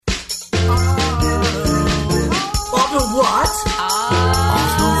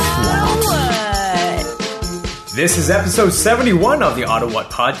This is episode 71 of the Ottawhat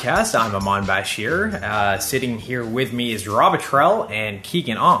podcast. I'm Aman Bashir. Sitting here with me is Rob Trell and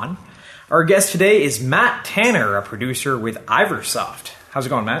Keegan On. Our guest today is Matt Tanner, a producer with Iversoft. How's it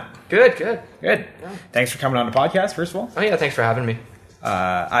going, Matt? Good. Good. Yeah. Thanks for coming on the podcast, first of all. Oh, yeah, thanks for having me.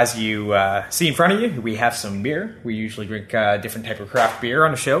 As you see in front of you, we have some beer. We usually drink different type of craft beer on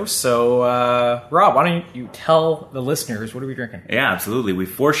the show. So, Rob, why don't you tell the listeners, what are we drinking? Yeah, absolutely. We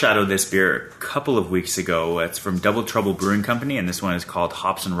foreshadowed this beer a couple of weeks ago. It's from Double Trouble Brewing Company, and this one is called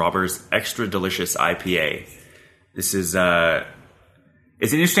Hops and Robbers Extra Delicious IPA. This is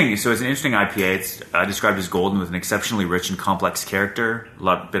it's an interesting IPA. It's described as golden with an exceptionally rich and complex character,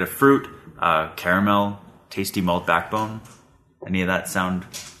 a bit of fruit, caramel, tasty malt backbone. Any of that sound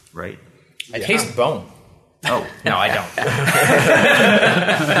right? I taste bone. Oh. No, I don't.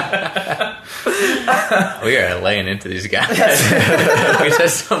 We are laying into these guys. We said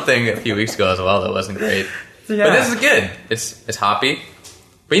something a few weeks ago as well that wasn't great. Yeah. But this is good. It's hoppy.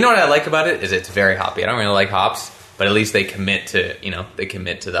 But you know what I like about it is it's very hoppy. I don't really like hops, but at least they commit to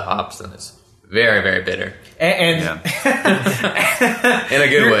the hops, and it's very, very bitter. And in a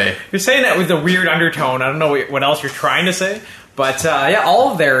good way. You're saying that with a weird undertone. I don't know what else you're trying to say. But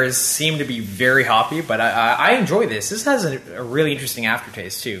all of theirs seem to be very hoppy. But I enjoy this. This has a really interesting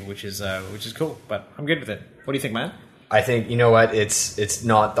aftertaste too, which is cool. But I'm good with it. What do you think, man? I think, you know what, it's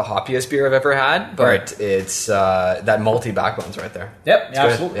not the hoppiest beer I've ever had, but right. It's that malty backbone's right there. Yep,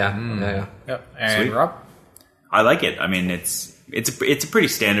 absolutely. Yeah. Yep. And Sweet. Rob? I like it. I mean, it's a pretty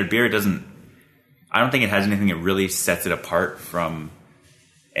standard beer. I don't think it has anything that really sets it apart from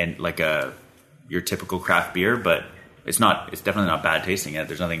your typical craft beer, but it's definitely not bad tasting.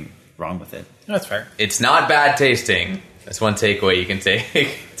 There's nothing wrong with it. That's fair. It's not bad tasting. That's one takeaway you can take.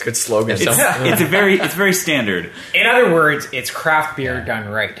 It's a good slogan. It's very standard. In other words, it's craft beer done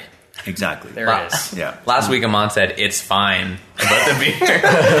right. Exactly. There it is. Yeah. Last week, Amon said it's fine about the beer.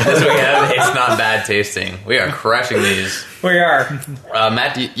 This week, it's not bad tasting. We are crushing these. We are.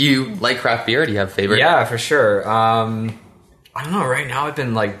 Matt, do you like craft beer? Do you have a favorite? Yeah, for sure. I don't know. Right now, I've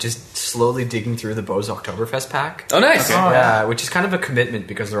been just slowly digging through the Bose Oktoberfest pack. Oh, nice. Okay. Yeah, which is kind of a commitment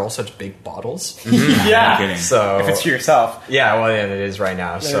because they're all such big bottles. Mm-hmm. Yeah. No kidding. So if it's to yourself. Yeah, well, yeah, it is right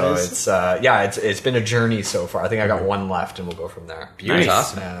now. There So it is. it's been a journey so far. I think I got one left, and we'll go from there. Nice.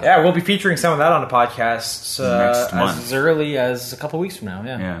 Awesome. Yeah, we'll be featuring some of that on the podcast Next month. as early as a couple of weeks from now.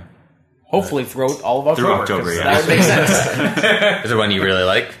 Yeah. Hopefully throughout all of October. Through October, yeah. That would make sense. Is there one you really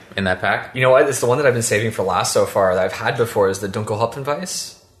like in that pack? You know what? It's the one that I've been saving for last so far that I've had before is the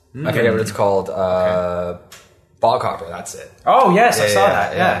Dunkelhopfenweiss. I forget what it's called. Boghopper, that's it. Oh, yes, I saw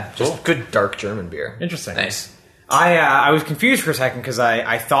that. Yeah. Just good dark German beer. Interesting. Nice. I was confused for a second because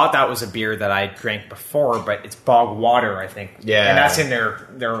I thought that was a beer that I drank before, but it's bog water, I think. Yeah. And that's in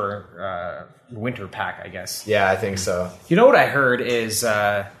their winter pack, I guess. Yeah, I think so. You know what I heard is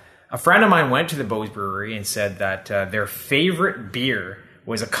a friend of mine went to the Bose Brewery and said that their favorite beer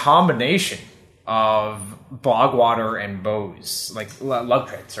was a combination of bog water and Bose, like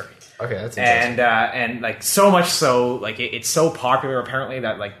Lugtred, sorry. Okay, that's interesting. And so much so, it's so popular apparently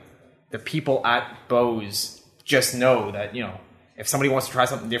that the people at Bose just know that, if somebody wants to try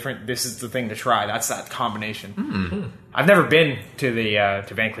something different, this is the thing to try. That's that combination. Mm-hmm. I've never been to the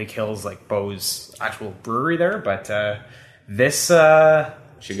to Van Cleek Hills, Bose actual brewery there, but this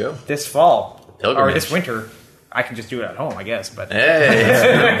Should go. this fall Pilgrimage. or this winter, I can just do it at home, I guess. But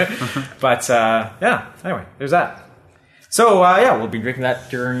Hey. but anyway, there's that. So we'll be drinking that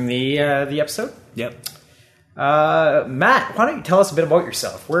during the episode. Yep. Matt, why don't you tell us a bit about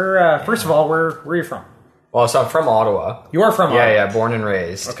yourself? First of all, where are you from? Well, so I'm from Ottawa. You are from Ottawa? Yeah, born and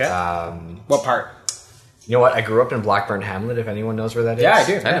raised. Okay. What part? You know what? I grew up in Blackburn Hamlet, if anyone knows where that is. Yeah, I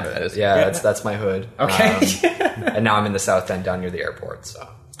do. I know what that is. Yeah, that's my hood. Okay. And now I'm in the South End down near the airport, so.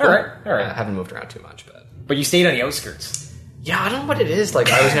 All right. I haven't moved around too much, but. But you stayed on the outskirts. Yeah, I don't know what it is.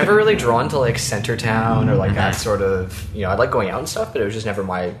 I was never really drawn to Centertown or that sort of. I like going out and stuff, but it was just never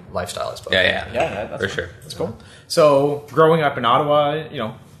my lifestyle. I suppose. Yeah, that's for sure. That's cool. So, growing up in Ottawa,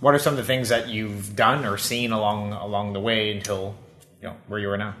 what are some of the things that you've done or seen along the way until where you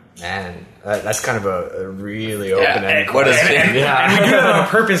are now? Man, that's kind of a really open-ended what is question. And we do that on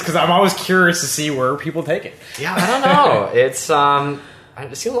purpose because I'm always curious to see where people take it. Yeah, I don't know. It's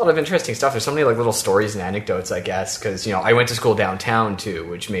I've seen a lot of interesting stuff. There's so many little stories and anecdotes, I guess, because I went to school downtown too,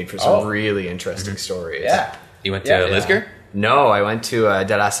 which made for some really interesting stories. Yeah. You went to Lisgar? No, I went to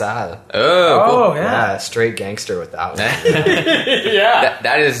De La Salle. Oh, cool. Yeah. Yeah, straight gangster with that one. Yeah.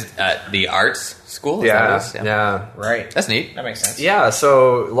 That is the arts school? Is that what it is? Yeah. Right. That's neat. That makes sense. Yeah,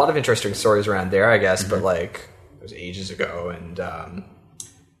 so a lot of interesting stories around there, I guess, but it was ages ago, and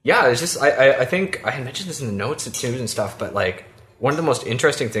Yeah, it's just I think I had mentioned this in the notes and too and stuff, but like one of the most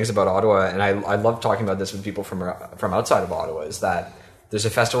interesting things about Ottawa, and I love talking about this with people from outside of Ottawa, is that there's a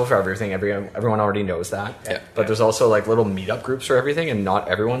festival for everything. Everyone already knows that. Yeah. But there's also like little meetup groups for everything, and not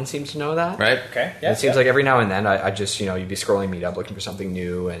everyone seems to know that. Right. Okay. And it seems like every now and then I just, you'd be scrolling Meetup looking for something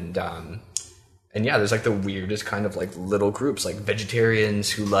new, and yeah, there's like the weirdest kind of like little groups, like vegetarians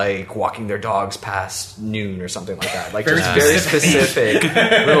who like walking their dogs past noon or something like that. Like just very specific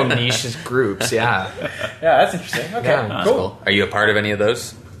little niche groups. Yeah. Yeah, that's interesting. Okay, Yeah. That's cool. cool. Are you a part of any of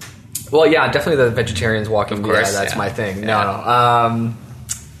those? Well, yeah, definitely the vegetarians walking. Of course, yeah, that's yeah. my thing. Yeah.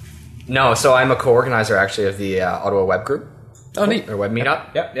 No. So I'm a co-organizer actually of the Ottawa Web Group. Oh, neat. Or Web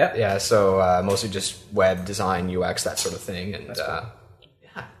Meetup. Yep. Yeah. So mostly just web design, UX, that sort of thing, and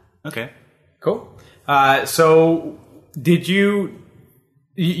yeah. Okay. Cool. So did you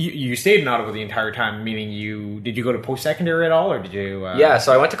stayed in Ottawa the entire time? Meaning did you go to post-secondary at all, or did you? Yeah.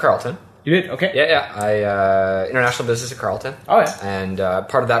 So I went to Carleton. You did. Okay. Yeah. I international business at Carleton. Oh yeah. And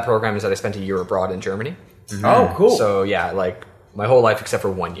part of that program is that I spent a year abroad in Germany. Oh, cool. So yeah, like my whole life except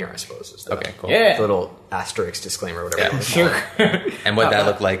for 1 year, I suppose. Is the, Okay, cool. Yeah. the little asterisk disclaimer, whatever. Yeah. you wanna call it. Sure. And what that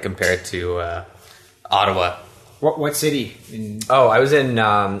look like compared to Ottawa? What city? Oh, I was in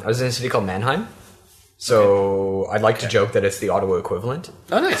a city called Mannheim. So I'd like to joke that it's the Ottawa equivalent.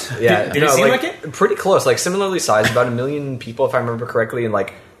 Oh, nice. Yeah, Did it seem like it? Pretty close, like similarly sized, about 1 million people if I remember correctly, and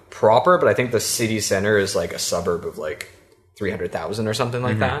like proper. But I think the city center is like a suburb of like 300,000 or something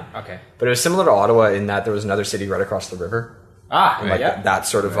like that. Okay. But it was similar to Ottawa in that there was another city right across the river. Ah, Like yeah. that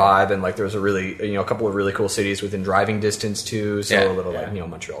sort of vibe, and like there was a couple of really cool cities within driving distance too. So Yeah. a little like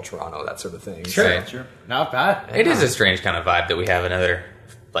Montreal, Toronto, that sort of thing. Sure. Right. Sure. Not bad. It is a strange kind of vibe that we have another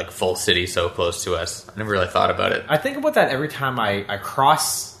like full city so close to us. I never really thought about it. I think about that every time I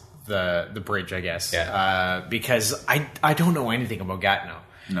cross the bridge, I guess. Yeah. Because I don't know anything about Gatineau.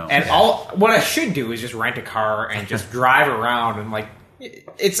 No. And what I should do is just rent a car and just drive around, and like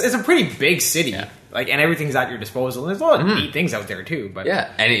it's a pretty big city. Yeah. Like, and everything's at your disposal. And there's a lot of neat things out there too. But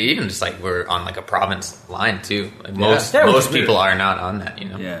Yeah, and even just like we're on like a province line too. Like Yeah, most which is people weird. are not on that.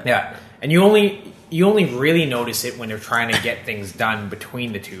 Yeah. Yeah, and you only really notice it when they're trying to get things done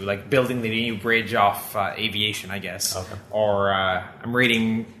between the two, like building the new bridge off Aviation, I guess. Okay. Or I'm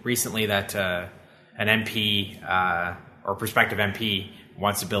reading recently that an MP or prospective MP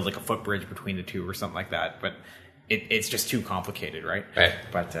wants to build like a footbridge between the two or something like that, but it's just too complicated, right? Right.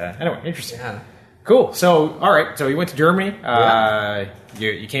 But anyway, interesting. Yeah. Cool. So, all right. So you went to Germany.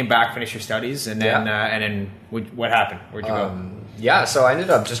 You came back, finished your studies, and then what happened? Where'd you go? Yeah, so I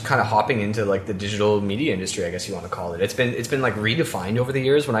ended up just kind of hopping into like the digital media industry, I guess you want to call it. It's been like redefined over the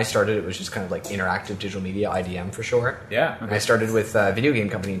years. When I started, it was just kind of like interactive digital media, IDM for short. Yeah. And I started with a video game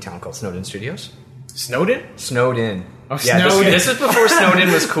company in town called Snowden Studios. Snowden? Snowden. Oh, yeah, Snowden. This is before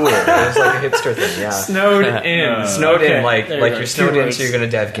Snowden was cool. It was like a hipster thing. Yeah. Snowed in. Snowden, Okay, like there you like go. you're snowed Two in, words. so you're going to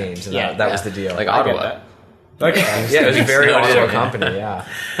dev games, and Yeah, that was the deal. Like I get Ottawa. that. Okay. Yeah, it was a very Snowed in, Ottawa yeah. company, yeah.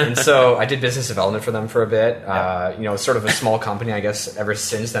 And so I did business development for them for a bit. Sort of a small company, I guess. Ever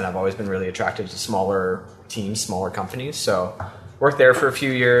since then, I've always been really attracted to smaller teams, smaller companies. So worked there for a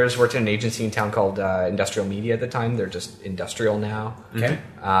few years. Worked in an agency in town called Industrial Media at the time. They're just industrial now. Okay.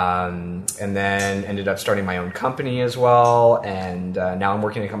 And then ended up starting my own company as well. And now I'm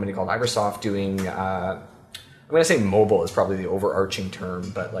working in a company called Ibersoft doing... I'm going to say mobile is probably the overarching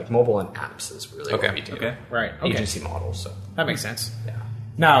term, but like mobile and apps is really what we do. Okay. Right. Okay. Agency models. So That makes sense. yeah.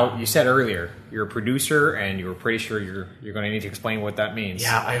 Now, you said earlier you're a producer, and you were pretty sure you're going to need to explain what that means.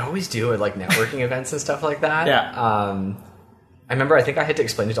 Yeah, I always do at like networking events and stuff like that. Yeah. I remember I think I had to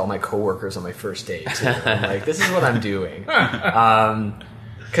explain it to all my coworkers on my first day too. I'm like, this is what I'm doing.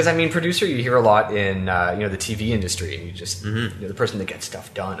 Because I mean, producer you hear a lot in the TV industry, and you just you're the person that gets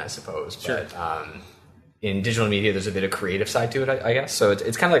stuff done, I suppose. Sure. But in digital media, there's a bit of creative side to it, I guess. So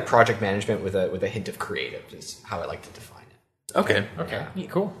it's kind of like project management with a hint of creative is how I like to define it. Okay. Okay.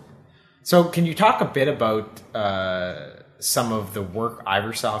 Cool. So, can you talk a bit about some of the work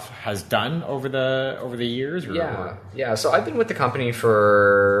Ibersoft has done over the years? Yeah. So I've been with the company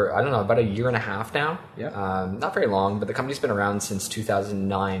for, I don't know, about a year and a half now. Yeah. Not very long, but the company's been around since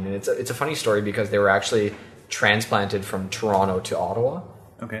 2009. And it's a funny story because they were actually transplanted from Toronto to Ottawa,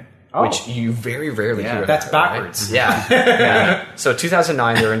 Okay. which you very rarely hear. That's that, right? backwards. Yeah. So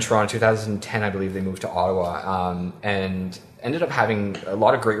 2009, they were in Toronto. 2010, I believe, they moved to Ottawa. And ended up having a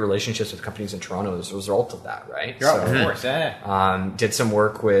lot of great relationships with companies in Toronto as a result of that, right? Yeah, of course. Yeah. Did some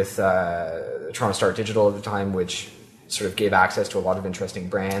work with Toronto Star Digital at the time, which sort of gave access to a lot of interesting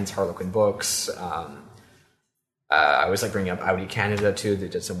brands, Harlequin Books. I was like bringing up Audi Canada too. They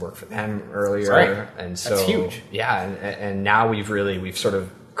did some work for them earlier, Right. and so That's huge. Yeah, and now we've sort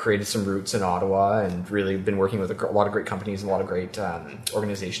of created some roots in Ottawa and really been working with a lot of great companies and a lot of great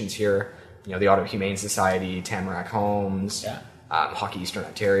organizations here. You know, the Ottawa Humane Society, Tamarack Homes, Hockey Eastern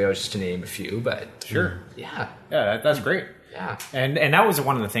Ontario, just to name a few. But Sure. yeah, that's great. yeah. And that was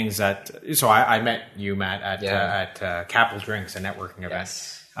one of the things that. So I met you, Matt, at Capital Drinks, a networking event.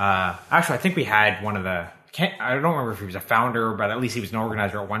 Yes. Actually, I think we had one of the. I don't remember if he was a founder, but at least he was an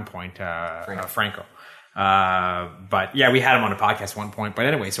organizer at one point. Franco. But yeah, we had him on a podcast at one point. But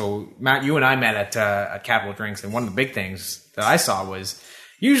anyway, so Matt, you and I met at Capital Drinks, and one of the big things that I saw was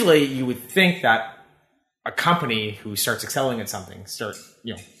usually you would think that a company who starts excelling at something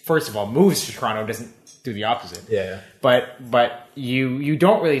first of all moves to Toronto, doesn't do the opposite. Yeah. But you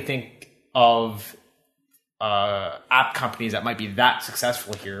don't really think of app companies that might be that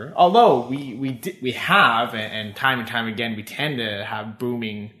successful here. Although we have, and time again, we tend to have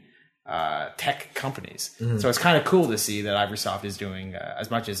booming tech companies. Mm-hmm. So it's kind of cool to see that Ibersoft is doing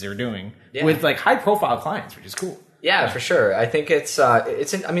as much as they're doing with like high profile clients, which is cool. Yeah, for sure. I think it's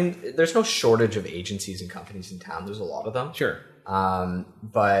I mean, there's no shortage of agencies and companies in town. There's a lot of them. Sure.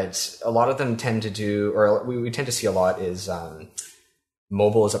 But a lot of them tend to do, or we tend to see a lot is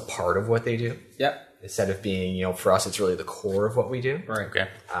mobile is a part of what they do. Yep. Instead of being, for us, it's really the core of what we do. Right. Okay.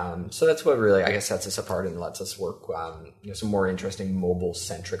 So that's what really, I guess, sets us apart and lets us work, some more interesting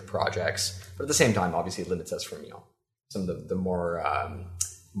mobile-centric projects. But at the same time, obviously, it limits us from, some of the more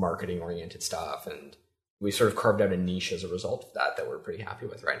marketing-oriented stuff. And we sort of carved out a niche as a result of that we're pretty happy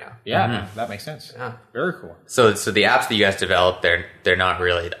with right now. Yeah, that makes sense. Yeah. Very cool. So the apps that you guys develop, they're not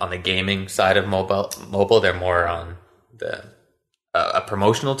really on the gaming side of mobile. They're more on the a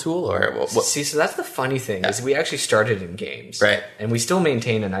promotional tool, or what? See, so that's the funny thing is we actually started in games, right? And we still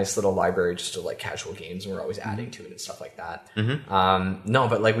maintain a nice little library just of like casual games, and we're always adding to it and stuff like that. Mm-hmm. No,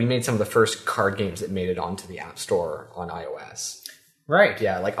 but like we made some of the first card games that made it onto the App Store on iOS. Right.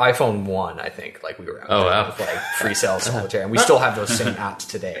 Yeah, like iPhone 1, I think. Like we were out there with like Free Cell Solitaire, and we still have those same apps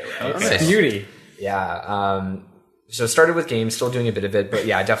today. Right? Okay. That's beauty. Yeah. So started with games, still doing a bit of it, but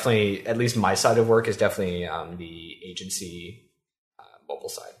yeah, definitely. At least my side of work is definitely the agency. Mobile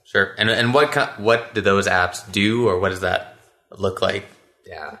side. Sure. And what do those apps do, or what does that look like?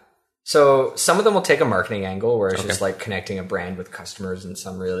 Yeah. So some of them will take a marketing angle where it's just like connecting a brand with customers in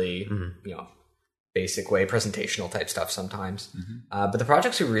some really, basic way, presentational type stuff sometimes. Mm-hmm. But the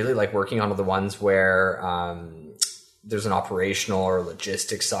projects we really like working on are the ones where there's an operational or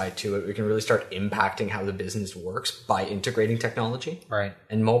logistics side to it. We can really start impacting how the business works by integrating technology. Right.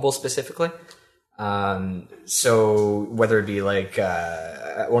 And mobile specifically. So whether it be like,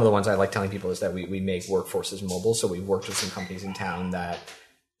 one of the ones I like telling people is that we make workforces mobile. So we've worked with some companies in town that,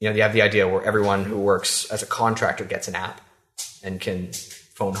 they have the idea where everyone who works as a contractor gets an app and can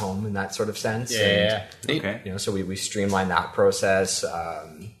phone home in that sort of sense. Yeah. And, okay. So we streamline that process.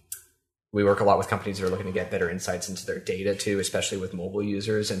 We work a lot with companies that are looking to get better insights into their data too, especially with mobile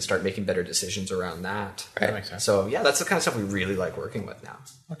users, and start making better decisions around that. Right. That makes sense. So yeah, that's the kind of stuff we really like working with now.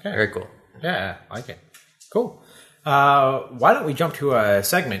 Okay. Very cool. Yeah, I like it. Cool. Why don't we jump to a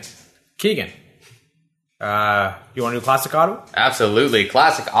segment? Keegan, you want to do Classic Ottawa? Absolutely.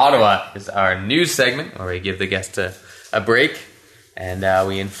 Classic Ottawa is our news segment where we give the guests a break and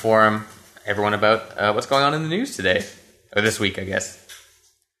we inform everyone about what's going on in the news today, or this week, I guess.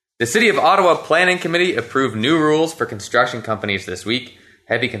 The City of Ottawa Planning Committee approved new rules for construction companies this week.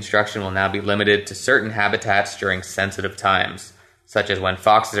 Heavy construction will now be limited to certain habitats during sensitive times, such as when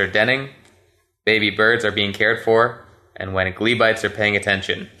foxes are denning, baby birds are being cared for, and when gleebites are paying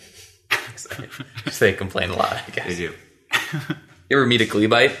attention. So they complain a lot, I guess. They do. You ever meet a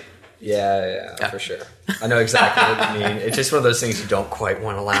gleebite? Yeah, for sure. I know exactly what you mean. It's just one of those things you don't quite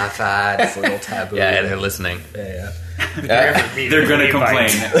want to laugh at. It's a little taboo. Yeah, they're listening. Yeah. They're going to complain.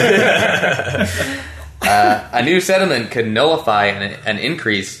 A new settlement could nullify an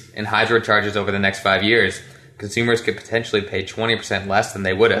increase in hydro charges over the next 5 years. Consumers could potentially pay 20% less than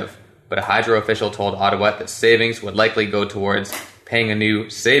they would have, but a hydro official told Ottawhat that savings would likely go towards paying a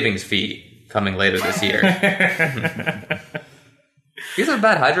new savings fee coming later this year. These are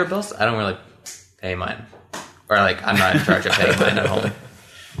bad hydro bills. I don't really pay mine. Or, I'm not in charge of paying mine at home.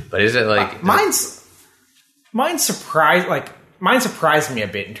 But is it Mine surprised me a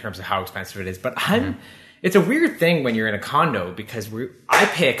bit in terms of how expensive it is, but it's a weird thing when you're in a condo because I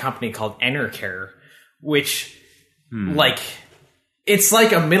pay a company called Enercare, which it's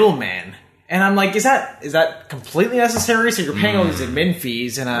like a middleman, and I'm like, is that completely necessary? So you're paying all these admin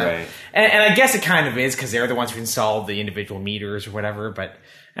fees, and right. and I guess it kind of is because they're the ones who install the individual meters or whatever, but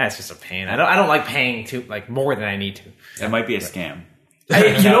that's just a pain. I don't like paying more than I need to. It might be a scam.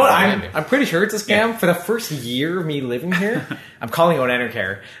 You know what? I'm pretty sure it's a scam. For the first year of me living here, I'm calling out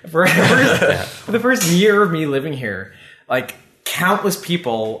Enercare. For the first year of me living here, like countless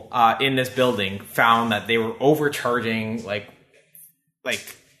people in this building found that they were overcharging, like,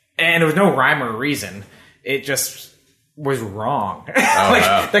 and there was no rhyme or reason. It just was wrong.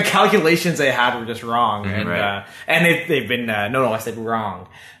 Wow. The calculations they had were just wrong, and right. And they've been I said wrong.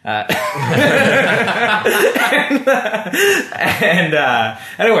 And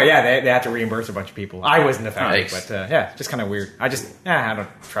anyway, they had to reimburse a bunch of people. I wasn't affected, Nice. but just kind of weird. I don't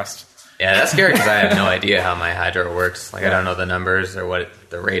trust. Yeah, that's scary because I have no idea how my hydro works. Like, I don't know the numbers or what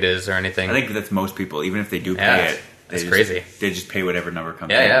the rate is or anything. I think that's most people, even if they do pay it. That's crazy. They just pay whatever number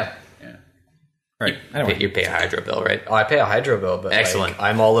comes in. Yeah. Right. You pay a hydro bill, right? Oh, I pay a hydro bill, but Excellent.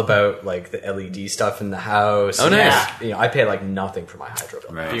 I'm all about like the LED stuff in the house. Oh, nice. I pay like nothing for my hydro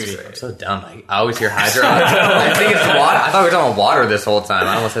bill. Right. Beauty. I'm so dumb. I always hear hydro. I think it's water. I thought we were talking about water this whole time.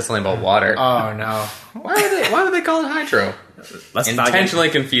 I almost said something about water. Oh no! Why would they call it hydro? Let's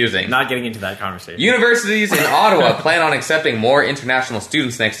Intentionally confusing. not getting into that conversation. Universities in Ottawa plan on accepting more international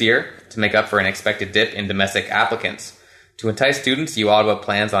students next year to make up for an expected dip in domestic applicants. To entice students, U Ottawa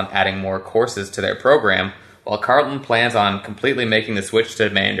plans on adding more courses to their program, while Carleton plans on completely making the switch to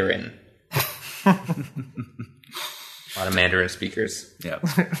Mandarin. A lot of Mandarin speakers. Yeah.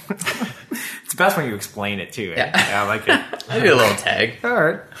 It's best when you explain it too. Yeah. I like it. I do a little tag. All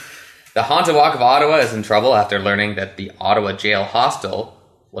right. The Haunted Walk of Ottawa is in trouble after learning that the Ottawa Jail Hostel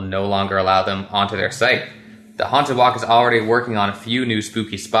will no longer allow them onto their site. The Haunted Walk is already working on a few new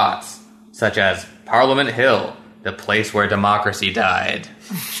spooky spots, such as Parliament Hill, the place where democracy died.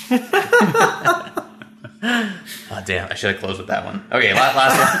 Oh, damn. I should have closed with that one. Okay, last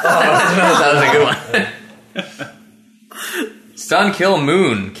one. That was a good one. Sun Kill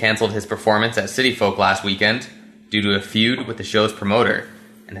Moon canceled his performance at City Folk last weekend due to a feud with the show's promoter,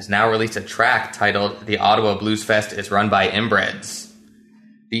 and has now released a track titled The Ottawa Blues Fest is Run by Inbreds.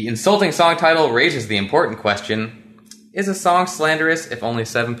 The insulting song title raises the important question, is a song slanderous if only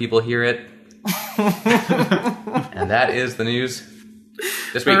 7 people hear it? And that is the news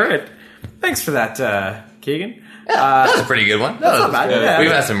this week. All right. Thanks for that, Keegan. Yeah, that was a pretty good one. That was not bad. good. Yeah.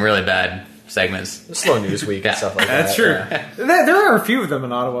 We've had some really bad segments. Slow news week and stuff like that. That's true. Yeah. There are a few of them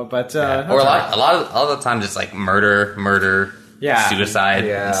in Ottawa, but Or a lot of the times it's like murder, Yeah. suicide.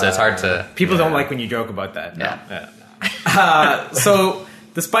 Yeah. So it's hard to. people don't like when you joke about that. No. Yeah. So,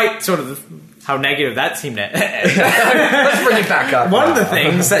 despite sort of how negative that seemed to Let's bring it back up. one of the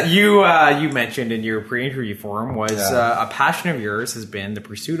things that you mentioned in your pre-interview forum was a passion of yours has been the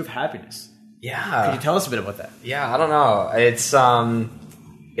pursuit of happiness. Yeah. Can you tell us a bit about that? Yeah, I don't know.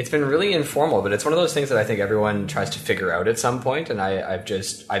 It's been really informal, but it's one of those things that I think everyone tries to figure out at some point, and I've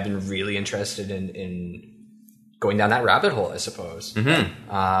been really interested in going down that rabbit hole, I suppose.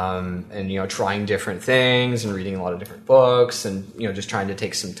 Mm-hmm. And trying different things and reading a lot of different books, and just trying to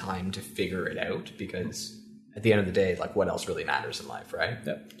take some time to figure it out, because at the end of the day, like, what else really matters in life, right?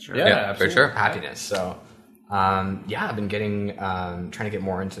 Yep. Sure. Yeah, for sure. Happiness. So I've been getting trying to get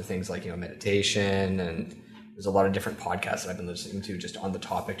more into things like meditation, and there's a lot of different podcasts that I've been listening to just on the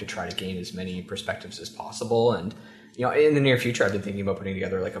topic to try to gain as many perspectives as possible. And in the near future, I've been thinking about putting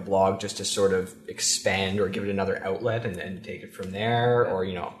together like a blog just to sort of expand or give it another outlet and take it from there. Or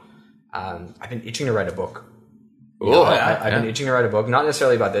I've been itching to write a book. Ooh, I've been itching to write a book, not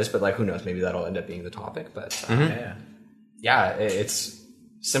necessarily about this, but like, who knows, maybe that'll end up being the topic. But it's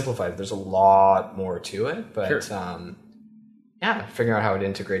simplified. There's a lot more to it, but Sure. Figuring out how it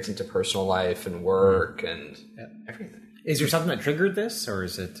integrates into personal life and work and everything. Is there something that triggered this, or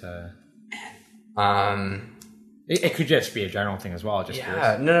is it? It could just be a general thing as well. Just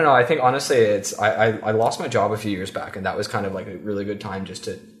Yeah, no. I think honestly, it's I lost my job a few years back, and that was kind of like a really good time just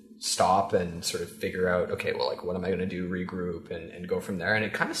to stop and sort of figure out, okay, well, like, what am I going to do? Regroup and go from there. And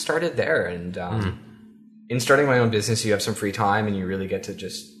it kind of started there. And in starting my own business, you have some free time, and you really get to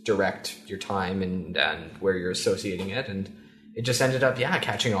just direct your time and where you're associating it. And it just ended up,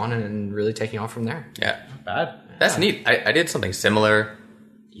 catching on and really taking off from there. Yeah. Not bad. That's neat. I did something similar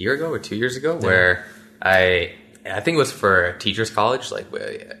a year ago or 2 years ago where I think it was for a teacher's college. Like,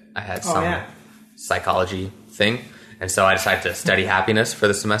 I had some psychology thing. And so I decided to study happiness for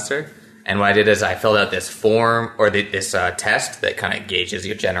the semester. And what I did is I filled out this form or this test that kind of gauges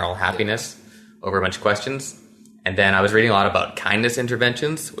your general happiness over a bunch of questions. And then I was reading a lot about kindness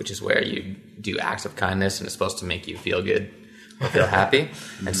interventions, which is where you do acts of kindness and it's supposed to make you feel good or feel happy.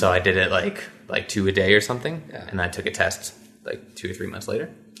 And so I did it like 2 a day or something. Yeah. And I took a test like 2 or 3 months later.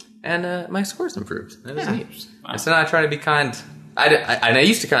 And my scores improved. It was neat. Wow. And so now I try to be kind. I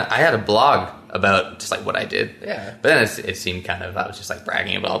used to I had a blog about just like what I did. Yeah. But then it seemed kind of, I was just like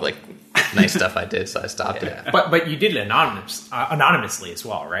bragging about all like nice stuff I did, so I stopped it. But you did it anonymously as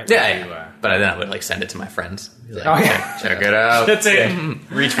well, right? Yeah, Like yeah. But then I would like send it to my friends. Be like, Oh, yeah. check it out. That's it.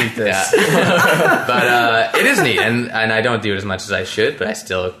 Retweet this. Yeah. But it is neat, and I don't do it as much as I should, but I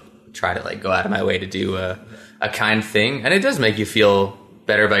still try to like go out of my way to do a kind thing, and it does make you feel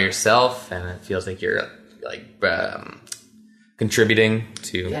better about yourself, and it feels like you're like contributing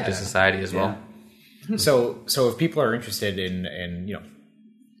to society as well. So if people are interested in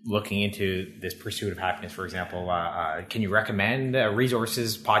looking into this pursuit of happiness, for example, can you recommend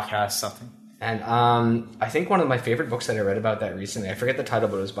resources, podcasts, something? And I think one of my favorite books that I read about that recently, I forget the title,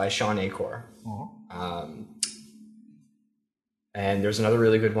 but it was by Sean Acor. And there's another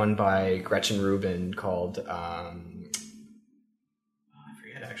really good one by Gretchen Rubin called, I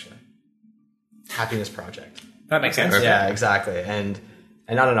forget actually, Happiness Project. That makes sense. Yeah, exactly. And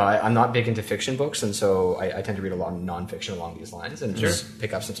I don't know, I'm not big into fiction books, and so I tend to read a lot of nonfiction along these lines and just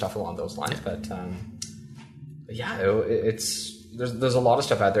pick up some stuff along those lines. But yeah, there's a lot of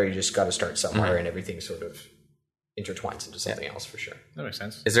stuff out there. You just got to start somewhere, and everything sort of intertwines into something else for sure. That makes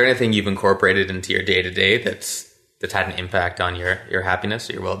sense. Is there anything you've incorporated into your day-to-day that's had an impact on your happiness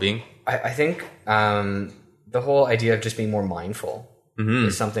or your well-being? I think the whole idea of just being more mindful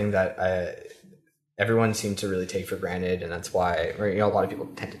is something that everyone seems to really take for granted, and that's why, or, a lot of people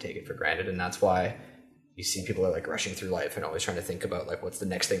tend to take it for granted, and that's why you see people are like rushing through life and always trying to think about like what's the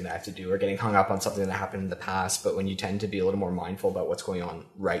next thing that I have to do, or getting hung up on something that happened in the past. But when you tend to be a little more mindful about what's going on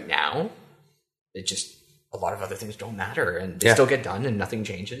right now, it just, a lot of other things don't matter, and they still get done and nothing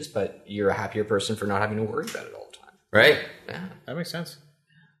changes, but you're a happier person for not having to worry about it all the time. Right? Yeah. That makes sense.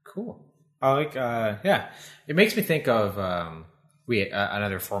 Cool. I like, it makes me think of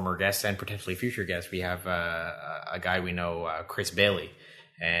another former guest and potentially future guest. We have a guy we know, Chris Bailey,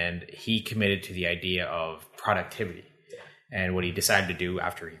 and he committed to the idea of productivity. And what he decided to do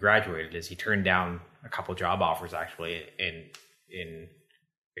after he graduated is he turned down a couple job offers actually in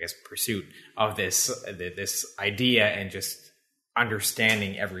I guess pursuit of this idea and just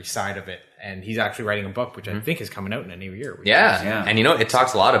understanding every side of it. And he's actually writing a book, which I think is coming out in a new year. Yeah. And it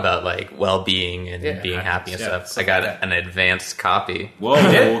talks a lot about like well-being and being happy and stuff. I got an advanced copy. Whoa.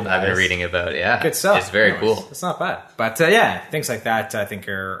 I've been reading about, good stuff. It's very cool. It's not bad. But things like that I think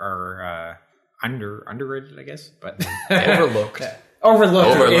are underrated, I guess. But Overlooked.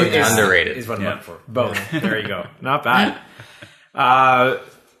 Overlooked is underrated. Is what I'm looking for. Both. There you go. Not bad.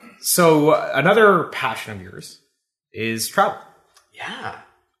 So another passion of yours is travel. Yeah.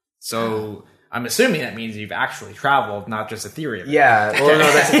 So I'm assuming that means you've actually traveled, not just a theory of it. Yeah. Well,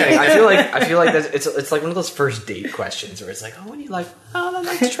 no, that's the thing. I feel like it's like one of those first date questions where it's like, oh, when you like, oh, I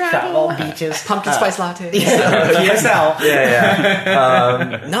like to travel, beaches, pumpkin spice lattes, PSL.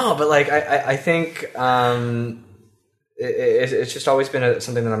 Yeah. No, but like I think it's just always been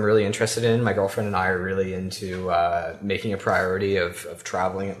something that I'm really interested in. My girlfriend and I are really into making a priority of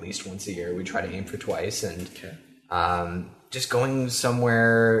traveling at least once a year. We try to aim for twice, and just going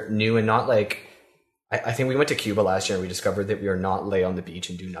somewhere new, and not like, I think we went to Cuba last year and we discovered that we are not lay on the beach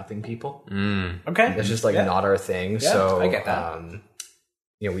and do nothing people. Okay. It's just like not our thing. Yeah, so I get that.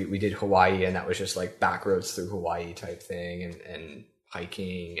 We did Hawaii, and that was just like back roads through Hawaii type thing, and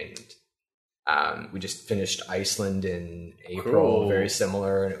hiking, and we just finished Iceland in April, very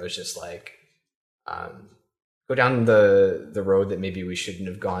similar, and it was just like go down the road that maybe we shouldn't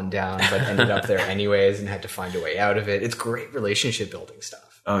have gone down, but ended up there anyways and had to find a way out of it. It's great relationship building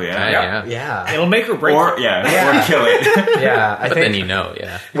stuff. Oh yeah. Yeah. It'll make or break. Or kill it. Yeah. But then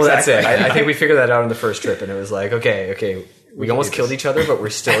Well, that's it. I think we figured that out on the first trip, and it was like, okay, we almost killed each other, but we're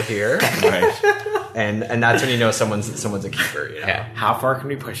still here. Right. And that's when you know someone's a keeper. Yeah. How far can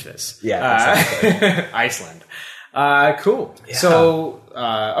we push this? Yeah. Exactly. Iceland. Cool. Yeah. So,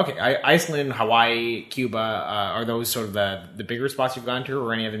 Iceland, Hawaii, Cuba, are those sort of the bigger spots you've gone to,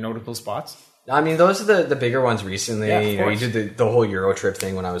 or any other notable spots? I mean, those are the bigger ones recently. Yeah, you did the whole Euro trip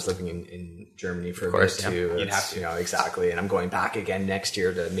thing when I was living in Germany for a bit too. You'd have to. Exactly. And I'm going back again next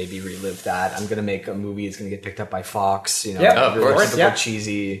year to maybe relive that. I'm going to make a movie. It's going to get picked up by Fox. of course. Typical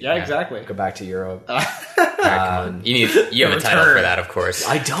cheesy. Yeah, exactly. Go back to Europe. You have a title for that, of course.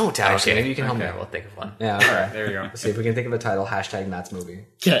 I don't actually. Okay. Maybe you can help me. We'll think of one. Yeah. All right, there you go. See if we can think of a title. # Matt's movie.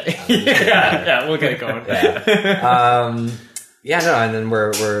 Okay. Yeah, we'll get it going. And then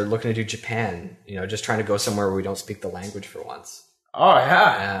we're looking to do Japan. Just trying to go somewhere where we don't speak the language for once. Oh,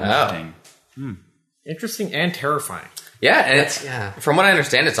 yeah. Interesting. Interesting and terrifying. Yeah, and from what I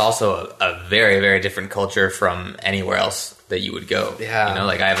understand, it's also a very, very different culture from anywhere else that you would go. Yeah.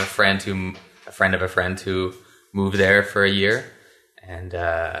 Like I have a friend of a friend who moved there for a year, and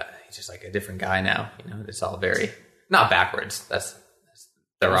he's just like a different guy now. You know, it's all very not backwards. That's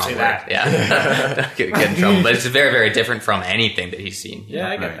the wrong say word. that. Yeah, don't get in trouble. But it's very, very different from anything that he's seen. Yeah,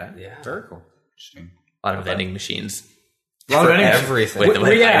 I get Right. that. Yeah. Very cool. Interesting. A lot of vending machines A lot of everything. with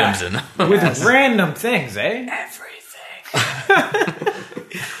items in them. with random things, eh? Everything.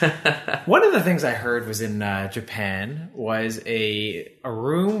 One of the things I heard was in Japan was a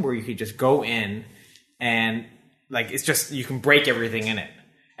room where you could just go in and like it's just you can break everything in it.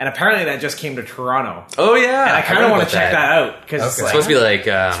 And apparently that just came to Toronto. Oh yeah, And I kind of want to check that out because It's supposed to be like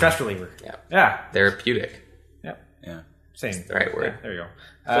stress reliever. Yeah. Yeah. therapeutic. Yep. Yeah. Same. The right word. Yeah, there you go.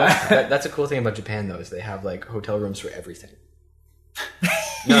 That's a cool thing about Japan, though, is they have like hotel rooms for everything.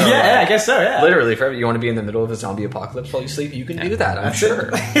 I guess so. Yeah. Literally, for you want to be in the middle of a zombie apocalypse while you sleep, you can do that. I'm sure.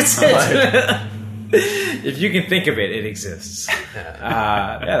 If you can think of it, it exists.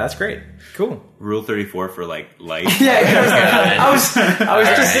 Yeah, that's great. Cool. Rule 34 for like life. Yeah, I was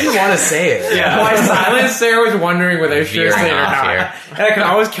just Didn't want to say it. Yeah, my silence there was wondering whether I should Veering say it or off not. here. And I can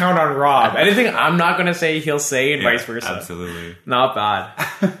always count on Rob. Anything I'm not going to say, he'll say, and vice versa. Absolutely. Not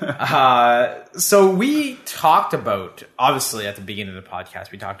bad. So we talked about, obviously at the beginning of the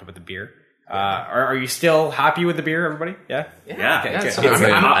podcast, we talked about the beer. Are you still happy with the beer, everybody? Yeah? Yeah. Okay, Yeah, good. so it's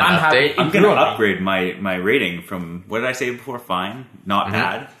I'm happy. update. I'm going to upgrade my rating from, what did I say before? Fine? Not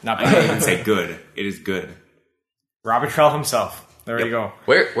bad? Not I bad. can't even say good. It is good. Robert Trell himself. There you go.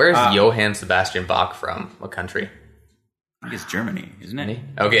 Where's Johann Sebastian Bach from? What country? I think it's Germany, isn't it?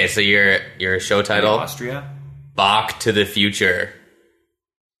 Okay, so your show title, Austria? Bach to the Future.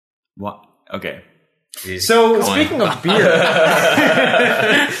 What? Okay. He's So, going speaking of beer,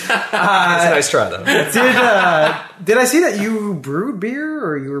 It's a nice try, though. did I see that you brewed beer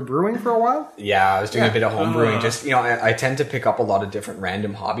or you were brewing for a while? Yeah, I was doing a bit of home brewing. Just, I tend to pick up a lot of different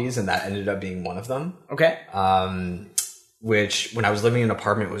random hobbies, and that ended up being one of them. Okay. Which, when I was living in an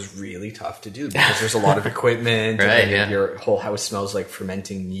apartment, was really tough to do because there's a lot of equipment. Right, and yeah. your whole house smells like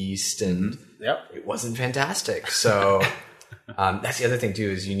fermenting yeast, and Yep. it wasn't fantastic. So that's the other thing too,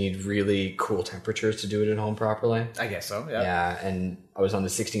 is you need really cool temperatures to do it at home properly. I guess so. Yeah. Yeah, and I was on the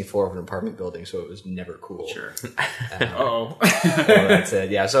 16th floor of an apartment building, so it was never cool. Sure. Uh-oh. So that's it.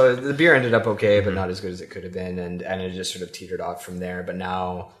 Yeah, so the beer ended up okay, but not as good as it could have been, and it just sort of teetered off from there. But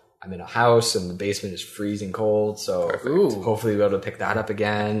now I'm in a house, and the basement is freezing cold, so Ooh. hopefully we'll be able to pick that up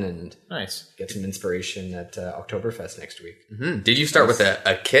again and Nice. get some inspiration at Oktoberfest next week. Did you start with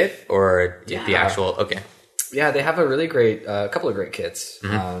a kit or the actual? Okay. Yeah, they have a really great, couple of great kits.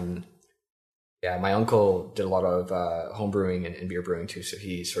 Yeah, my uncle did a lot of home brewing and beer brewing too, so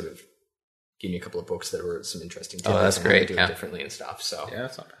he sort of gave me a couple of books that were some interesting tips that's on how to great, do yeah. it differently and stuff. So Yeah,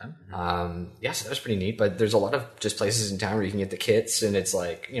 that's not bad. so that was pretty neat. But there's a lot of just places in town where you can get the kits, and it's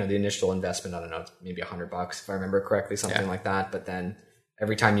like, the initial investment, I don't know, it's maybe $100 if I remember correctly, something like that. But then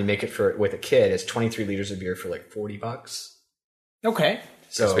every time you make it with a kit, it's 23 liters of beer for like $40. Okay.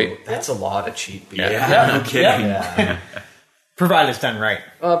 So Sweet. that's a lot of cheap beer. Yeah, no kidding. Yeah. Provided it's done right.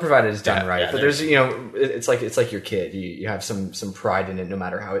 Well, provided it's done right. yeah, But there's, it's like your kid. You have some pride in it, no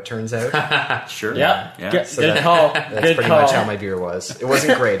matter how it turns out. Sure. Yeah. Yeah. Good, So good that- call. That's Good pretty call. much how my beer was. It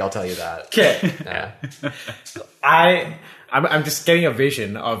wasn't great, I'll tell you that. Okay. Yeah. I'm just getting a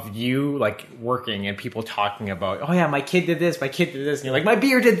vision of you like working and people talking about, oh yeah, my kid did this, and you're like, my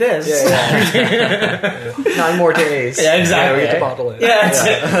beer did this. Yeah. 9 more days. Yeah, exactly. We get to bottle it. Yeah, that's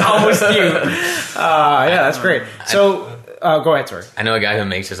it. Almost you. Yeah, that's great. So, go ahead, sorry. I know a guy who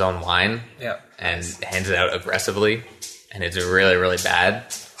makes his own wine Yeah. and hands it out aggressively, and it's really, really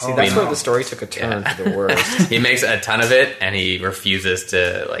bad. See, that's where the story took a turn for the worst. He makes a ton of it, and he refuses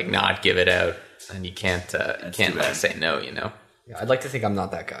to like not give it out, and you can't say no. Yeah, I'd like to think I'm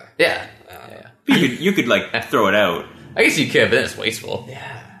not that guy. Yeah. You could like throw it out. I guess you could, but then it's wasteful.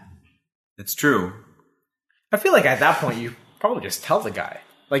 Yeah. It's true. I feel like at that point, you probably just tell the guy.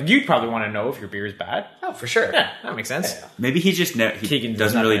 Like, you'd probably want to know if your beer is bad. Oh, for sure. Yeah, that makes sense. Yeah. Maybe he just Keegan he does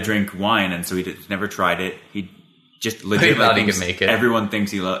doesn't that really thing. drink wine, and so he's never tried it. He just thought he legitimately could make it. Everyone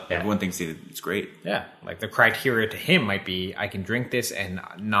thinks everyone thinks it's great. Yeah, like the criteria to him might be, I can drink this and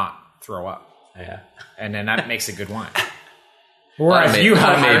not throw up. Yeah. And then that makes a good wine. Whereas Lot you of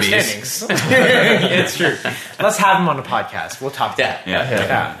have higher maybes. standings. It's true. Let's have him on the podcast. We'll talk to that.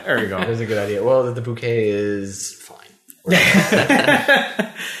 Yeah. There you go. That was a good idea. Well, the bouquet is fine.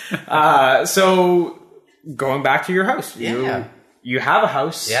 So, going back to your house. Yeah. You have a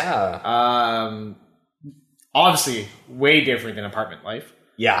house. Yeah. Obviously, way different than apartment life.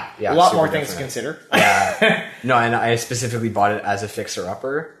 Yeah, a lot super more things to different. consider. Yeah. No, and I specifically bought it as a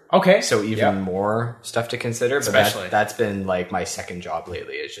fixer-upper. Okay. So even more stuff to consider. But Especially. that's been like my second job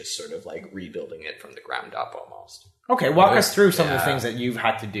lately, is just sort of like rebuilding it from the ground up almost. Okay, walk us through some of the Yeah. things that you've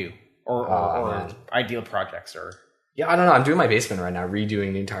had to do, or man. ideal projects, or Yeah, I don't know. I'm doing my basement right now,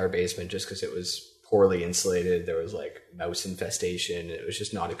 redoing the entire basement just because it was poorly insulated. There was like mouse infestation. It was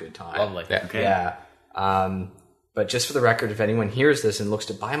just not a good time. lovely. Yeah. Okay. Yeah. But just for the record, if anyone hears this and looks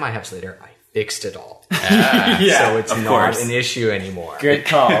to buy my house later, I fixed it all. Yeah, So it's of not course. an issue anymore. good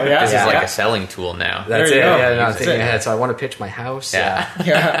call. Yeah, This is Yeah. like a selling tool now. That's There it. you go. Yeah, no, I'm That's thinking it. ahead. So I want to pitch my house. Yeah.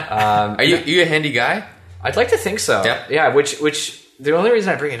 yeah. Are you a handy guy? I'd like to think so. Yeah. Yeah, which the only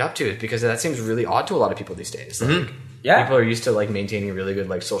reason I bring it up to is because that seems really odd to a lot of people these days. Like, Yeah. people are used to like maintaining really good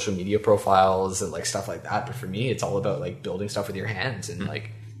like social media profiles and like stuff like that. But for me, it's all about like building stuff with your hands and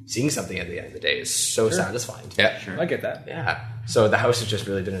like seeing something at the end of the day is so satisfying. To me. Yeah. I get that. Yeah. So the house has just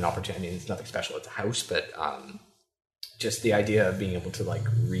really been an opportunity. It's nothing special. It's a house, but just the idea of being able to like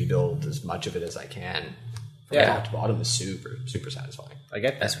rebuild as much of it as I can from Yeah. top to bottom is super, super satisfying. I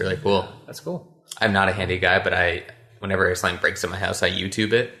get that. That's really cool. That's cool. I'm not a handy guy, but whenever something breaks in my house, I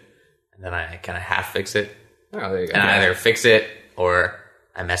YouTube it, and then I kind of half fix it. Oh, there you go. And I either fix it or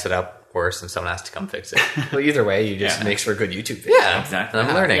I mess it up worse and someone has to come fix it. Well, either way, you just Yeah. makes for a good YouTube video. Yeah, Exactly.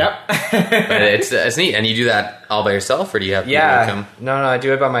 I'm learning. Yep. But it's neat. And you do that all by yourself, or do you have people who Yeah, come? no, I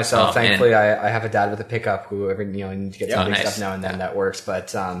do it by myself. Oh, Thankfully, I have a dad with a pickup who every I need to get some Oh, big nice. stuff now and then that works.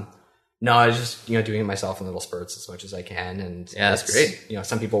 But no, I just doing it myself in little spurts as much as I can. And Yeah, that's it's- great.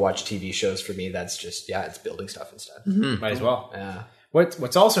 Some people watch TV shows. For me, that's just it's building stuff instead. Might as well. Yeah,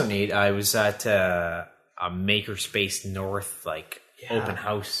 What's also neat, I was at a Makerspace North open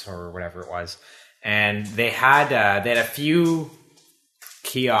house or whatever it was, and they had a few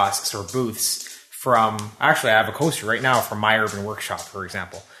kiosks or booths from. Actually, I have a coaster right now from My Urban Workshop, for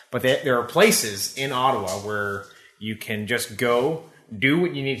example. But there are places in Ottawa where you can just go do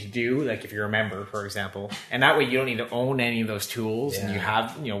what you need to do, like if you're a member, for example, and that way you don't need to own any of those tools, and you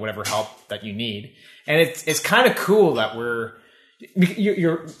have whatever help that you need. And it's kind of cool that you're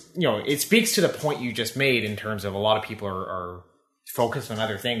it speaks to the point you just made in terms of a lot of people are focused on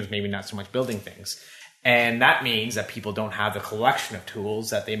other things, maybe not so much building things, and that means that people don't have the collection of tools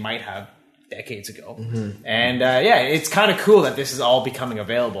that they might have decades ago. And it's kind of cool that this is all becoming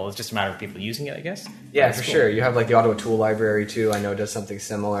available. It's just a matter of people using it, I guess. yeah, That's for cool. sure. You have like the Ottawa Tool Library too. I know does something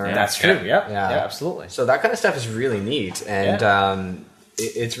similar. That's true. Yeah, absolutely. So that kind of stuff is really neat, and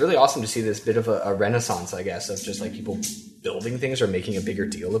it's really awesome to see this bit of a renaissance, I guess, of just like people building things or making a bigger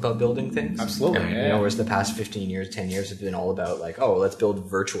deal about building things. Absolutely. Whereas the past 15 years, 10 years have been all about like, oh, let's build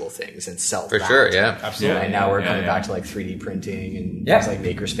virtual things and sell For that. sure, yeah. Absolutely. And now we're coming yeah. back to like 3D printing and Yeah. things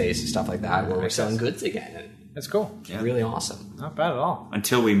like Makerspace and stuff like that, where we're Makes selling sense. goods again. And That's cool. it's really awesome. Not bad at all.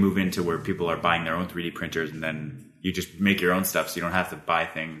 Until we move into where people are buying their own 3D printers and then you just make your own stuff so you don't have to buy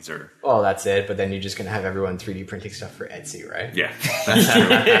things or... Well, that's it. But then you're just going to have everyone 3D printing stuff for Etsy, right? Yeah, that's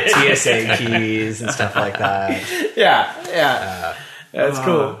true. TSA keys and stuff like that. Yeah. That's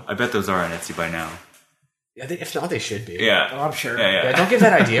cool. I bet those are on Etsy by now. Yeah, if not, they should be. Yeah. Oh, I'm sure. Yeah. Yeah, don't give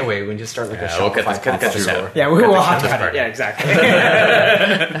that idea away. We can just start like a Yeah, we'll cut Shopify this- cut pop-up this out. store. Yeah, we will have this cut part. it. Yeah, exactly.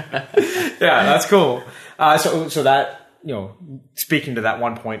 Yeah, that's cool. So that, speaking to that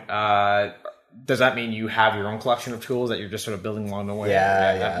one point, does that mean you have your own collection of tools that you're just sort of building along the way?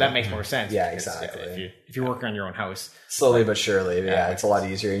 Yeah. That makes more sense. Yeah, because, exactly. if you're working on your own house. Slowly but surely, yeah, it's a lot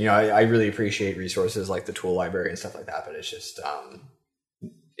easier. I really appreciate resources like the tool library and stuff like that, but it's just,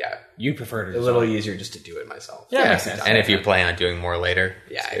 You prefer to a little easier just to do it myself. Yeah, makes sense. And if you plan on doing more later.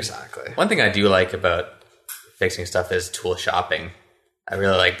 Yeah, exactly. One thing I do like about fixing stuff is tool shopping. I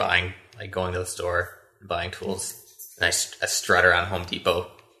really like going to the store and buying tools. And I strut around Home Depot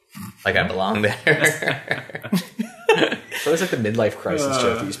like I belong there. So it's like the midlife crisis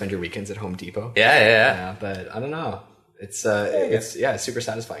joke that you spend your weekends at Home Depot. Yeah. Yeah, but I don't know. It's super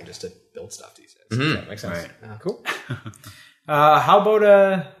satisfying just to build stuff these days. Yeah, makes sense. Right. Cool. How about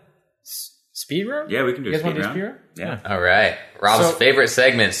a speed round? Yeah, we can do You a guys want speed to do round. speed round? Yeah. All right. Rob's So- favorite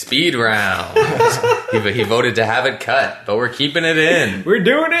segment, speed round. he voted to have it cut, but we're keeping it in. We're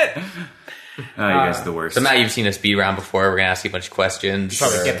doing it. You guys are the worst. So Matt, you've seen a speed round before. We're gonna ask you a bunch of questions.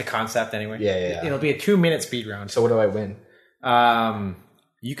 Probably get the concept anyway. Yeah. It'll be a 2-minute speed round. So what do I win?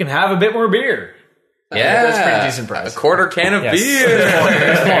 You can have a bit more beer. Yeah, That's a pretty decent prize. A quarter can of beer.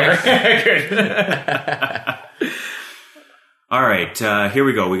 All right, here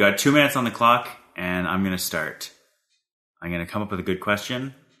we go. We got 2 minutes on the clock, and I'm going to start. I'm going to come up with a good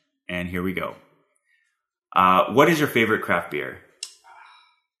question, and here we go. What is your favorite craft beer?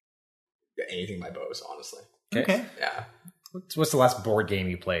 Anything by Bose, honestly. Okay. Yeah. What's the last board game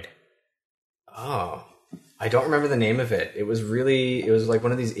you played? Oh, I don't remember the name of it. It was like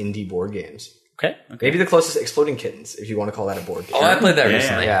one of these indie board games. Okay. Maybe the closest Exploding Kittens, if you want to call that a board game. Oh, I played that Yeah,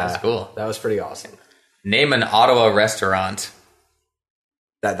 recently. yeah. That's cool. That was pretty awesome. Name an Ottawa restaurant.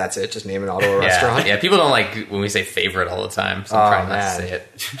 That's it. Just name an Ottawa restaurant. Yeah, people don't like when we say favorite all the time, so I'm trying not to say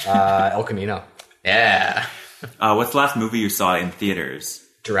it. El Camino, Yeah. What's the last movie you saw in theaters?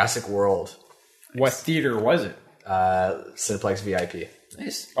 Jurassic World, What theater was it? Cineplex VIP.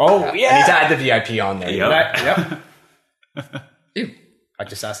 Nice. Oh, I need to add the VIP on there. Yep. Yep. Dude. I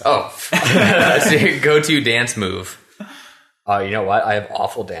just asked that. Oh. That's your go-to dance move. You know what? I have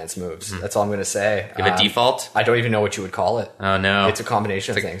awful dance moves. That's all I'm going to say. You have a default? I don't even know what you would call it. Oh, no. It's a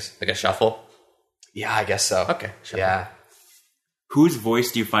combination of things. Like a shuffle? Yeah, I guess so. Okay. Shuffle. Yeah. Whose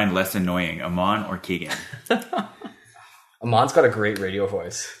voice do you find less annoying, Amon or Keegan? Amon's got a great radio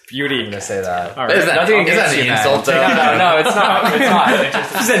voice. Beauty. I'm going to say that. All right. Is that, Nothing is against that you, an man. insult, though? No, it's not. It's not. It's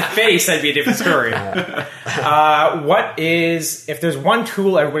just, If you said face, that'd be a different story. What is, if there's one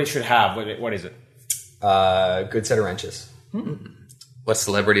tool everybody should have, what is it? good set of wrenches. What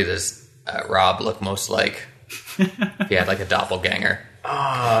celebrity does Rob look most like? If he had like a doppelganger.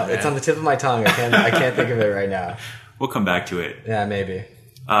 It's on the tip of my tongue. I can't think of it right now. We'll come back to it. Yeah, maybe.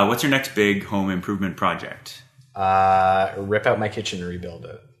 What's your next big home improvement project? Rip out my kitchen and rebuild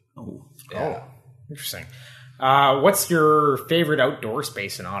it. Oh, Yeah. Interesting. What's your favorite outdoor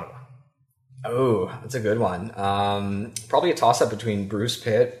space in Ottawa? Oh, that's a good one. Probably a toss-up between Bruce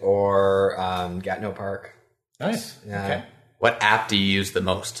Pitt or Gatineau Park. Nice. Yeah. Okay. What app do you use the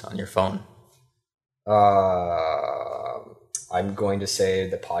most on your phone? I'm going to say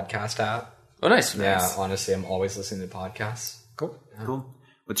the podcast app. Oh, nice. Yeah, Nice. honestly, I'm always listening to podcasts. Cool. cool.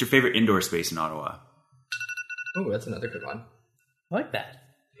 What's your favorite indoor space in Ottawa? Oh, that's another good one. I like that.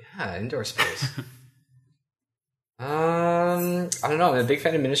 Yeah, indoor space. I don't know. I'm a big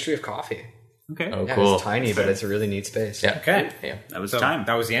fan of Ministry of Coffee. Okay. Oh, Yeah, cool. it's tiny, but it's a really neat space. Yeah. Okay. Yeah. That was So time.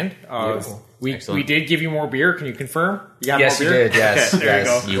 that was the end. Beautiful. We Excellent. did give you more beer. Can you confirm? You got Yes, more you beer? did. Yes, Okay, there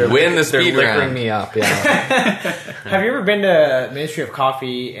yes. you go. You win the They're speed liquoring round. me up. Yeah. Have you ever been to Ministry of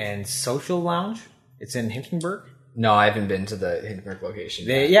Coffee and Social Lounge? It's in Hintonburg. No, I haven't been to the Hindenburg location.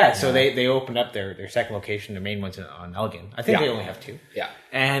 So they opened up their second location. The main one's on Elgin. I think Yeah. they only have two. Yeah.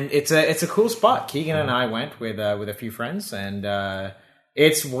 And it's a cool spot. Keegan and I went with a few friends, and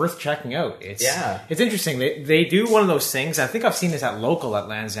it's worth checking out. It's interesting. They do one of those things. I think I've seen this at local at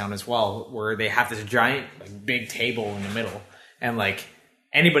Lansdowne as well, where they have this giant big table in the middle, and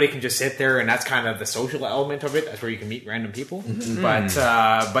anybody can just sit there, and that's kind of the social element of it. That's where you can meet random people.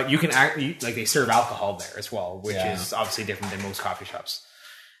 But you can they serve alcohol there as well, which is obviously different than most coffee shops.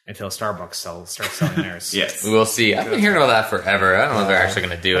 Until Starbucks starts selling theirs. Yes. We'll see. I've been hearing about that forever. I don't know if they're actually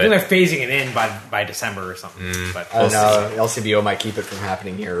going to do I think it. they're phasing it in by December or something. But I don't know. LCBO might keep it from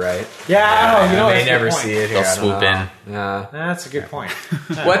happening here, right? yeah, I that's may a good never point. see it here. They'll I don't swoop know. in. Yeah. That's a good point.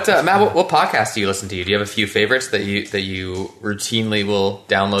 What Matt? What podcast do you listen to? Do you have a few favorites that you routinely will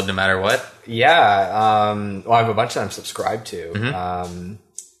download no matter what? Yeah. Well, I have a bunch that I'm subscribed to. Mm-hmm. I'm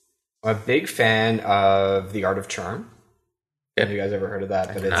a big fan of The Art of Charm. Have you guys ever heard of that?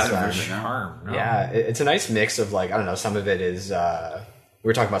 But I've heard of it. Charm. No. yeah, it's a nice mix of I don't know. Some of it is we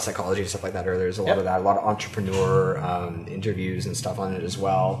were talking about psychology and stuff like that earlier. There's a lot of that, a lot of entrepreneur interviews and stuff on it as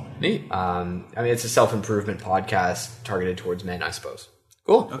well. Neat. I mean, it's a self-improvement podcast targeted towards men, I suppose.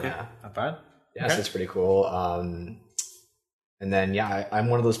 Cool. Okay. Yeah, Not bad. yeah, Okay. so it's pretty cool. And then I'm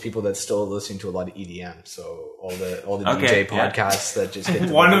one of those people that's still listening to a lot of EDM. So all the Okay, DJ podcasts that just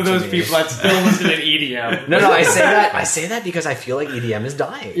get One of delivered to those me. people that still listen to EDM. No, I say that. I say that because I feel like EDM is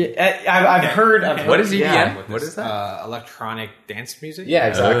dying. I've heard of What is EDM? Yeah. What is that? Electronic dance music. Yeah,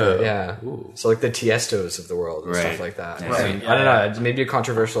 exactly. Oh. Yeah. So like the Tiestos of the world and Right. stuff like that. Right. And I don't know. It's maybe a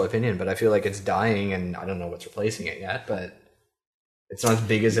controversial opinion, but I feel like it's dying, and I don't know what's replacing it yet. But it's not as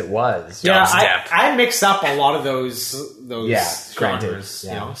big as it was. Yeah, Dubstep. I mix up a lot of those Yeah, genres, granted,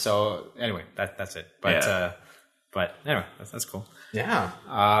 yeah. you know. So anyway, that's it. But anyway, that's cool. Yeah.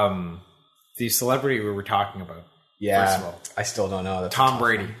 The celebrity we were talking about, Yeah. First of all. I still don't know. That's a Tom tough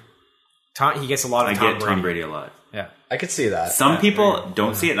Brady. one. He gets a lot I of get Tom Brady a lot. Yeah. I could see that. Some people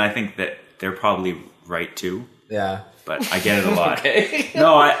don't see it, and I think that they're probably right too. Yeah. But I get it a lot. Okay.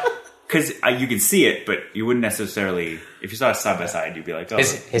 No, because you can see it, but you wouldn't necessarily. If you saw it side by side, you'd be like, "Oh,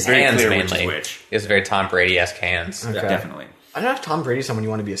 His it's very hands clear mainly. which is which." He has very Tom Brady-esque hands. Okay. Definitely. I don't know if Tom Brady's someone you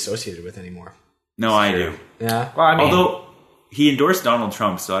want to be associated with anymore. No, I do. Yeah. Well, I mean, Although he endorsed Donald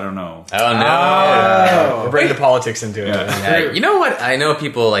Trump, so I don't know. Oh no! We're bringing the politics into it. Yeah, you know what? I know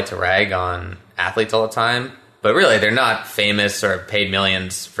people like to rag on athletes all the time, but really they're not famous or paid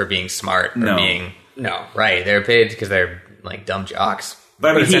millions for being smart or No. being No. right. They're paid because they're like dumb jocks.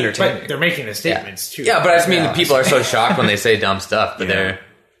 But I mean, it's entertaining. But they're making the statements too. Yeah, but I just mean people are so shocked when they say dumb stuff, but Yeah.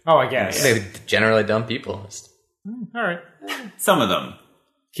 I guess. they're generally dumb people. All right. some of them.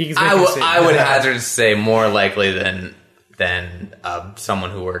 Keegan's I making a would statement. hazard to say more likely than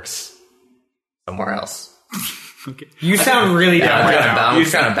someone who works somewhere else. You sound really dumb right now. I'm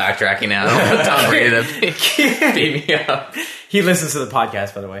kind of backtracking now. I don't want Tom Brady to beat me up. He listens to the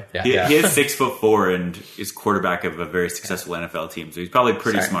podcast, by the way. Yeah. He is 6'4" and is quarterback of a very successful NFL team, so he's probably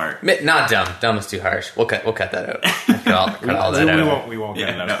pretty smart. Not dumb. Dumb is too harsh. We'll cut that out. Cut all that out. We won't get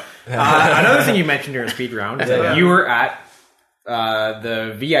it Yeah, out. no. Another thing you mentioned during speed round is that you were at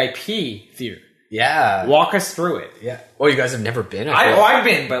the VIP theater. Yeah. Walk us through it. Yeah. Well, you guys have never been. I've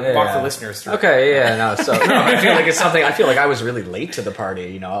been, but walk the listeners through. Okay, yeah, no. So I feel like it's something. I feel like I was really late to the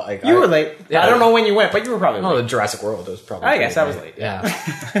party. You know, like You were late. Yeah. I don't know when you went, but you were probably Oh, late. the Jurassic World was probably. I guess pretty I was late.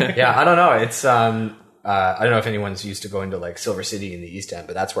 Yeah, yeah. I don't know. It's I don't know if anyone's used to going to like Silver City in the East End,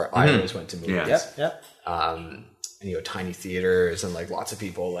 but that's where I always went to movies. Yeah. Yep. And, you know, tiny theaters and like lots of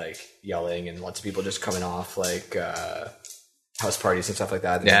people like yelling and lots of people just coming off like house parties and stuff like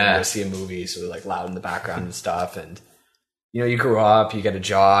that. And Yeah. go see a movie, so they're like loud in the background and stuff. And you know, you grow up, you get a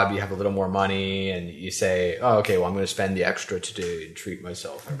job, you have a little more money, and you say, "Oh, okay, well, I'm going to spend the extra today and treat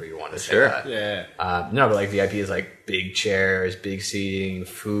myself." However you want to say Sure. that. Yeah. No, but like VIP is like big chairs, big seating,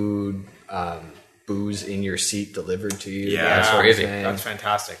 food, booze in your seat delivered to you. Yeah, that that's sort of crazy. thing. That's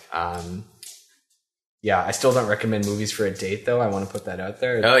fantastic. Yeah, I still don't recommend movies for a date, though. I want to put that out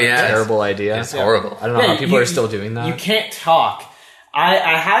there. It's Oh, yeah. a terrible idea. It's horrible. I don't know how people are still doing that. You can't talk. I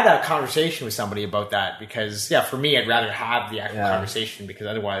had a conversation with somebody about that because, for me, I'd rather have the actual conversation because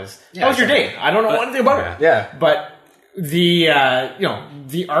otherwise, that was your date. I don't know anything about it. Yeah. But the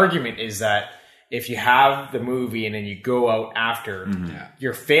the argument is that if you have the movie and then you go out after,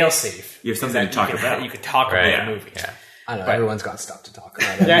 you're fail safe. You have something to talk about. You could talk Right. about the movie. Yeah. I don't know. Everyone's got stuff to talk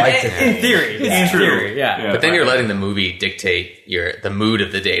about. Yeah, I'd like to in think. theory. It's In true. theory, yeah. But then you're letting the movie dictate the mood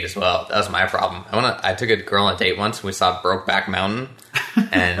of the date as well. That was my problem. I took a girl on a date once. And we saw Brokeback Mountain,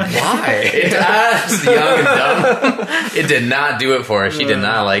 and why? It's young and dumb. It did not do it for her. She did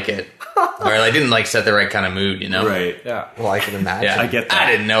not like it, or I didn't like set the right kind of mood. You know? Right. Yeah. Well, I can imagine. Yeah, I get that.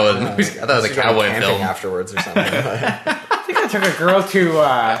 I didn't know the movie. I thought it was a She's going cowboy camping film. afterwards or something. I think I took a girl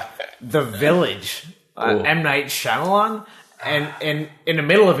to The Village, M. Night Shyamalan, and in the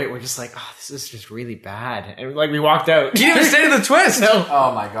middle of it, we're just like, oh, this is just really bad. And like we walked out. You didn't even stay to the twist. No.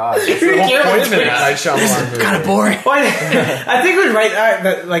 Oh my god! You can't Point watch of it. it. Night Shyamalan movie. Kind of boring. I think it was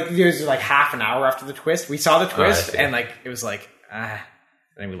right. Like it was like half an hour after the twist. We saw the twist, see. and like it was like, and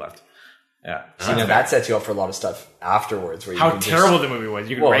then we left. Yeah. You know, that sets you up for a lot of stuff afterwards. Where you How can terrible the movie was.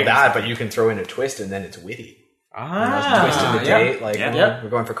 You could Well, rate that, but you can throw in a twist and then it's witty. Twist in the yeah. date, like Yeah. we're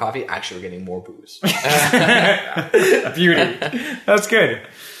going for coffee. Actually, we're getting more booze. Beauty. That's good.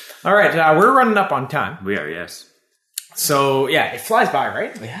 All right, we're running up on time. We are, yes. So yeah, it flies by,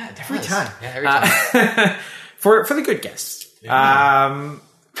 right? Yeah, Every time. Yeah, every time. For the good guests. Why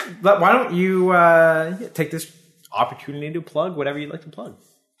don't you take this opportunity to plug whatever you'd like to plug?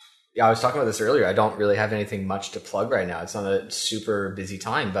 Yeah, I was talking about this earlier. I don't really have anything much to plug right now. It's not a super busy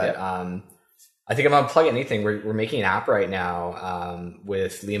time, but I think I'm gonna plug anything. We're making an app right now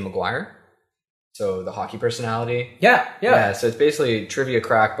with Liam McGuire, so the hockey personality. Yeah. So it's basically Trivia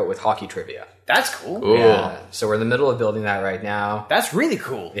Crack, but with hockey trivia. That's cool. Cool. Yeah. So we're in the middle of building that right now. That's really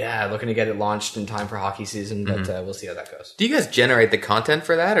cool. Yeah, looking to get it launched in time for hockey season, but we'll see how that goes. Do you guys generate the content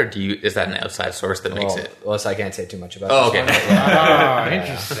for that, or is that an outside source that makes it? Well, so I can't say too much about. Oh, this okay. one, but Oh,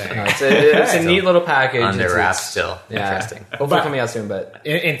 interesting. no, it's a neat little package. Under It's- wraps it's- still. Yeah. Interesting. Hopefully coming out soon, but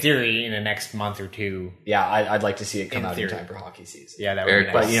In theory, in the next month or two. yeah, I'd like to see it come In out theory. in time for hockey season. Yeah, that Very would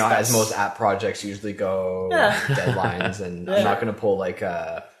be cool. nice. But you know, That's- as most app projects usually go, deadlines, and I'm not going to pull like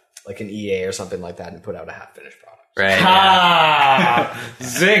an EA or something like that and put out a half finished product. Right.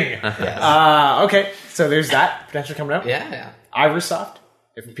 Zing. Yes. Okay, so there's that potentially coming out. Yeah. Iversoft,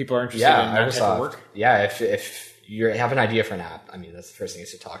 if people are interested Yeah, in that type of Iversoft. work. Yeah, if you have an idea for an app, I mean, that's the first thing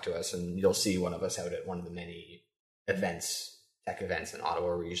is to talk to us, and you'll see one of us out at one of the many events, tech events in Ottawa.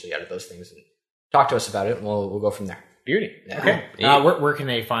 We're usually out at those things, and talk to us about it, and we'll go from there. Beauty. Yeah. Okay. Yeah. Where can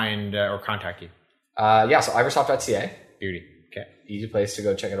they find or contact you? So iversoft.ca. Beauty. Okay. Easy place to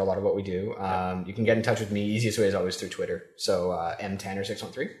go check out a lot of what we do. You can get in touch with me. Easiest way is always through Twitter. So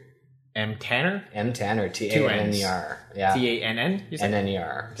mtanner613. M Tanner. M Tanner, Tanner. Yeah. TANN. You said?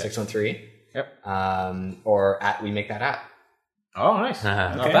 NNER 613. Yep. Or at We Make That App. Oh, nice.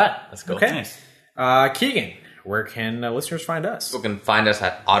 Not Okay. bad. That's cool. Okay. Nice. Keegan, where can listeners find us? You can find us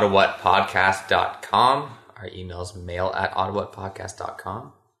at ottawhatpodcast.com. Our email is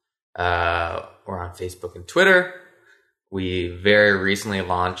mail@ottawhatpodcast.com. We're on Facebook and Twitter. we very recently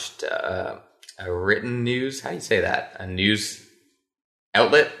launched a written news. How do you say that? A news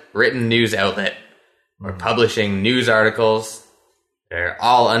outlet? Written news outlet. We're publishing news articles. They're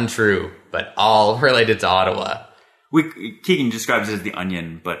all untrue, but all related to Ottawa. Keegan describes it as the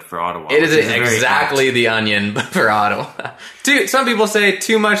Onion, but for Ottawa. It is exactly the Onion, but for Ottawa. Some people say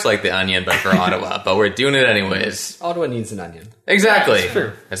too much like the Onion, but for Ottawa. But we're doing it anyways. Ottawa needs an onion. Exactly.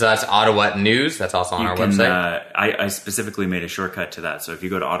 Yeah, and so that's Ottawhat News. That's also on our website. I specifically made a shortcut to that. So if you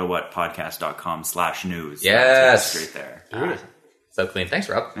go to ottawhatpodcast.com/news, yes, straight there. So clean. Thanks,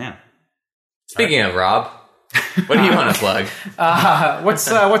 Rob. Yeah. Speaking of Rob, what do you want to plug?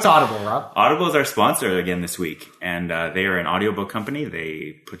 What's Audible, Rob? Audible is our sponsor again this week, and they are an audiobook company.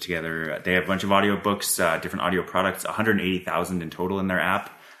 They have a bunch of audiobooks, different audio products, 180,000 in total in their app,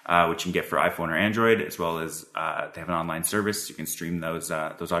 which you can get for iPhone or Android, as well as they have an online service. You can stream those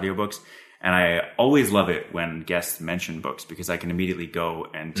audiobooks. And I always love it when guests mention books, because I can immediately go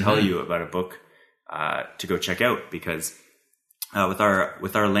and tell you about a book to go check out, because with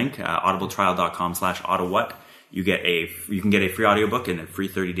our link, audibletrial.com/Ottawhat, you can get a free audiobook and a free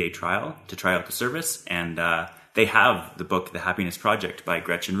 30-day trial to try out the service. And they have the book, The Happiness Project by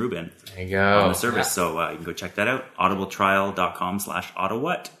Gretchen Rubin, there you go, on the service. Yeah. So you can go check that out,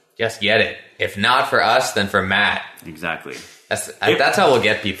 audibletrial.com/Ottawhat. Just get it. If not for us, then for Matt. Exactly. That's how we'll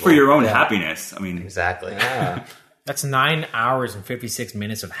get people. For your own happiness. I mean, exactly. Yeah. That's 9 hours and 56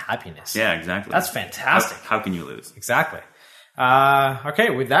 minutes of happiness. Yeah, exactly. That's fantastic. How can you lose? Exactly. Okay,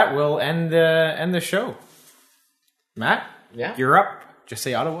 with that, we'll end the show. Matt? Yeah? You're up. Just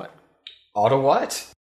say Ottawhat. Ottawhat?